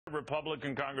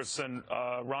Republican Congressman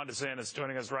Ron DeSantis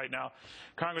joining us right now.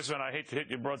 Congressman, I hate to hit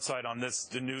you broadside on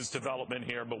this news development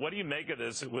here, but what do you make of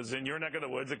this? It was in your neck of the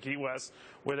woods at Key West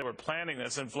where they were planning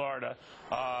this in Florida.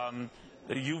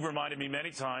 You've reminded me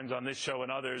many times on this show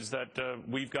and others that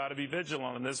we've got to be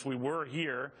vigilant on this. We were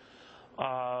here,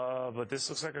 but this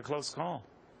looks like a close call.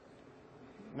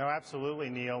 No, absolutely,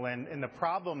 Neil. And the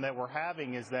problem that we're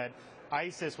having is that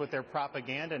ISIS, with their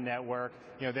propaganda network,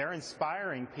 they're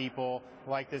inspiring people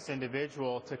like this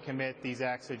individual to commit these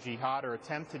acts of jihad or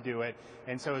attempt to do it.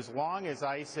 And so as long as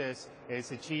ISIS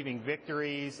is achieving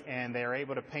victories and they're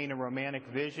able to paint a romantic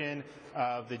vision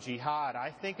of the jihad,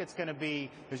 I think there's going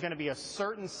to be a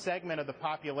certain segment of the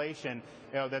population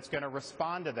that's going to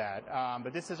respond to that.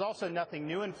 But this is also nothing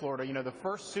new in Florida. The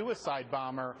first suicide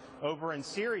bomber over in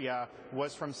Syria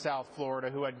was from South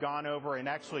Florida, who had gone over and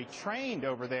actually trained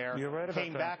over there. You're right about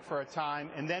came that. back for a time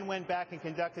and then went back and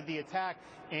conducted the attack,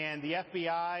 and the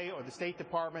FBI or the State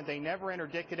Department, they never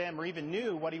interdicted him or even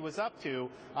knew what he was up to,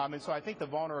 and so I think the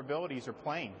vulnerabilities are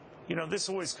plain. This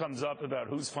always comes up about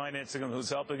who's financing him, who's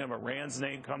helping him. Iran's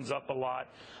name comes up a lot.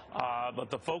 But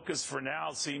the focus for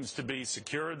now seems to be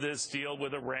secure this deal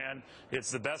with Iran.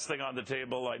 It's the best thing on the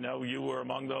table. I know you were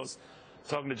among those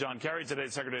talking to John Kerry today,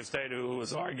 Secretary of State, who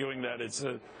was arguing that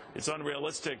it's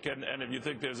unrealistic, and if you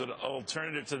think there's an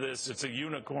alternative to this, it's a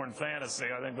unicorn fantasy.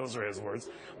 I think those are his words.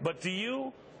 But do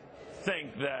you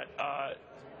think that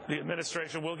the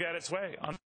administration will get its way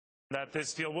on that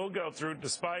this deal will go through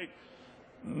despite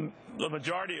the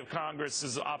majority of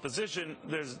Congress's opposition?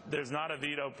 There's not a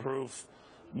veto-proof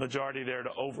majority there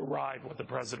to override what the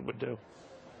president would do.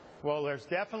 Well, there's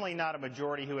definitely not a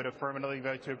majority who would affirmatively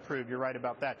vote to approve. You're right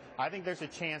about that. I think there's a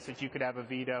chance that you could have a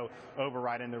veto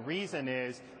override. And the reason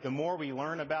is the more we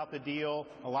learn about the deal,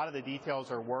 a lot of the details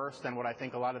are worse than what I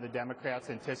think a lot of the Democrats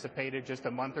anticipated just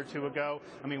a month or two ago.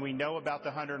 I mean, we know about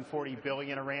the $140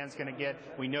 billion Iran's going to get.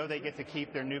 We know they get to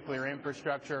keep their nuclear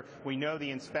infrastructure. We know the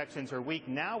inspections are weak.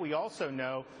 Now we also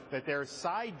know that there are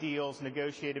side deals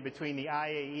negotiated between the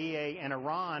IAEA and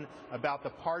Iran about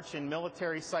the Parchin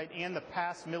military site and the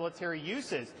past military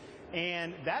uses,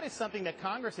 and that is something that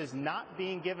Congress is not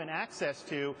being given access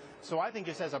to. So I think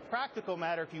just as a practical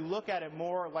matter, if you look at it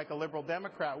more like a liberal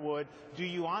Democrat would, do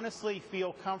you honestly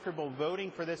feel comfortable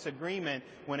voting for this agreement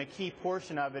when a key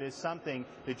portion of it is something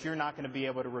that you're not going to be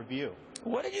able to review?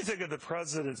 What did you think of the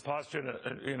president's posture,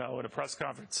 at a press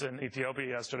conference in Ethiopia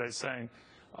yesterday, saying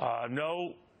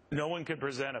no one can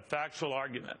present a factual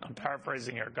argument, I'm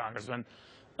paraphrasing here, Congressman,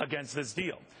 against this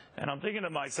deal? And I'm thinking to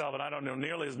myself, and I don't know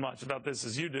nearly as much about this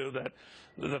as you do, that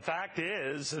the fact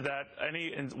is that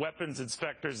any weapons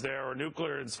inspectors there or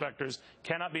nuclear inspectors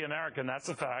cannot be American. That's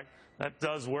a fact. That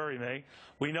does worry me.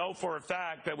 We know for a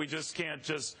fact that we just can't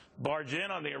just barge in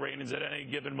on the Iranians at any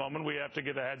given moment. We have to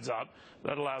give a heads up.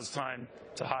 That allows time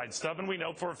to hide stuff. And we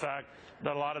know for a fact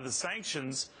that a lot of the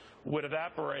sanctions would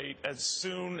evaporate as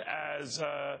soon as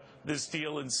this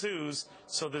deal ensues.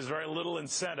 So there's very little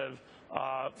incentive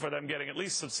for them getting at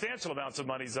least substantial amounts of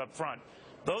monies up front.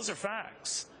 Those are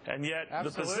facts. And yet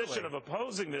Absolutely. The position of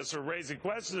opposing this or raising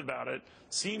questions about it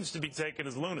seems to be taken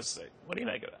as lunacy. What do you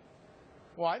make of that?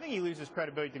 Well, I think he loses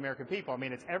credibility to the American people. I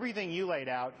mean, it's everything you laid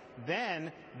out.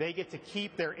 Then they get to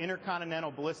keep their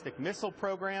intercontinental ballistic missile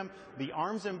program. The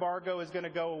arms embargo is going to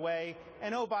go away.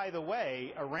 And oh, by the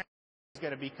way, Iran is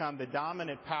going to become the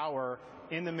dominant power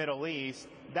in the Middle East.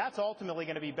 That's ultimately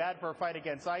going to be bad for a fight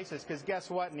against ISIS, because guess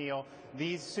what, Neil?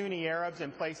 These Sunni Arabs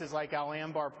in places like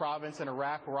Al-Anbar province in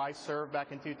Iraq, where I served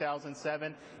back in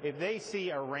 2007, if they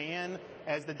see Iran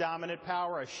as the dominant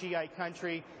power, a Shiite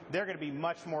country, they're going to be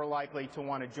much more likely to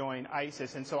want to join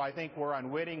ISIS. And so I think we're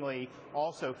unwittingly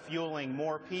also fueling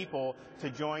more people to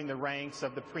join the ranks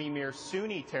of the premier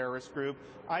Sunni terrorist group,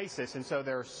 ISIS. And so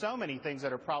there are so many things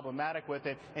that are problematic with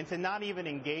it. And to not even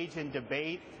engage in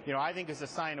debate, I think is a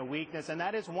sign of weakness. And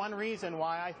that is one reason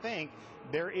why I think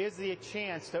there is the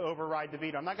chance to override the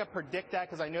veto. I'm not going to predict that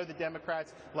because I know the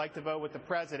Democrats like to vote with the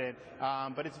president,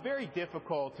 but it's very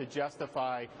difficult to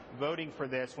justify voting for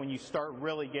this when you start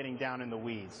really getting down in the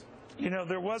weeds.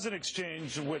 There was an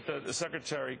exchange with the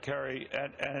Secretary Kerry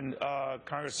and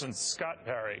Congressman Scott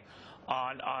Perry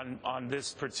on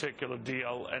this particular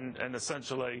deal and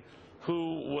essentially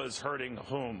who was hurting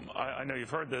whom. I know you've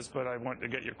heard this, but I want to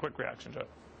get your quick reaction to it.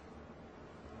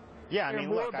 Yeah, I mean,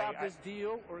 more look, about this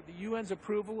deal or the UN's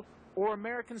approval or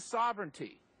American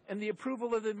sovereignty and the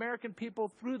approval of the American people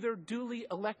through their duly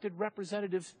elected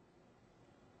representatives,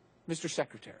 Mr.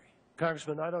 Secretary?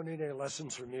 Congressman, I don't need any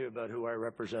lessons from you about who I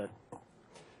represent.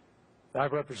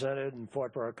 I've represented and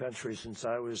fought for our country since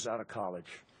I was out of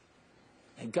college.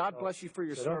 And God bless you for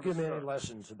your so service. Don't give me any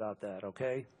lessons about that,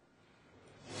 okay?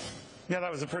 Yeah,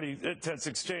 that was a pretty intense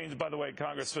exchange. By the way,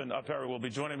 Congressman Perry will be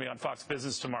joining me on Fox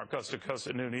Business tomorrow, coast to coast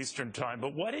at noon Eastern time.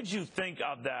 But what did you think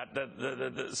of that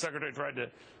the Secretary tried to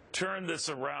turn this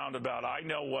around about, I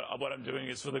know what I'm doing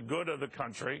is for the good of the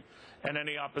country, and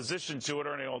any opposition to it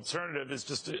or any alternative is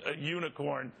just a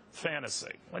unicorn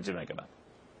fantasy? What did you make of that?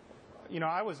 You know,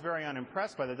 I was very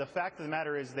unimpressed by that. The fact of the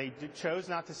matter is they chose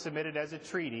not to submit it as a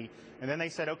treaty, and then they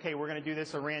said, okay, we're going to do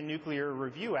this Iran Nuclear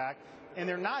Review Act, and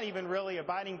they're not even really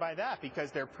abiding by that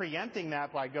because they're preempting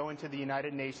that by going to the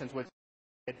United Nations with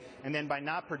it, and then by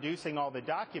not producing all the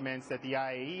documents that the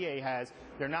IAEA has,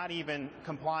 they're not even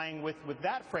complying with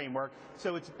that framework.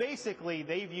 So it's basically,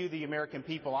 they view the American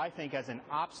people, I think, as an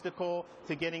obstacle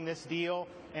to getting this deal,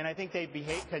 and I think they've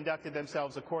conducted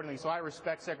themselves accordingly. So I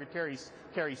respect Secretary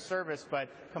Kerry's service, but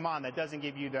come on, that doesn't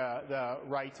give you the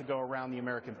right to go around the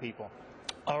American people.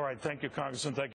 All right, thank you, Congressman. Thank you.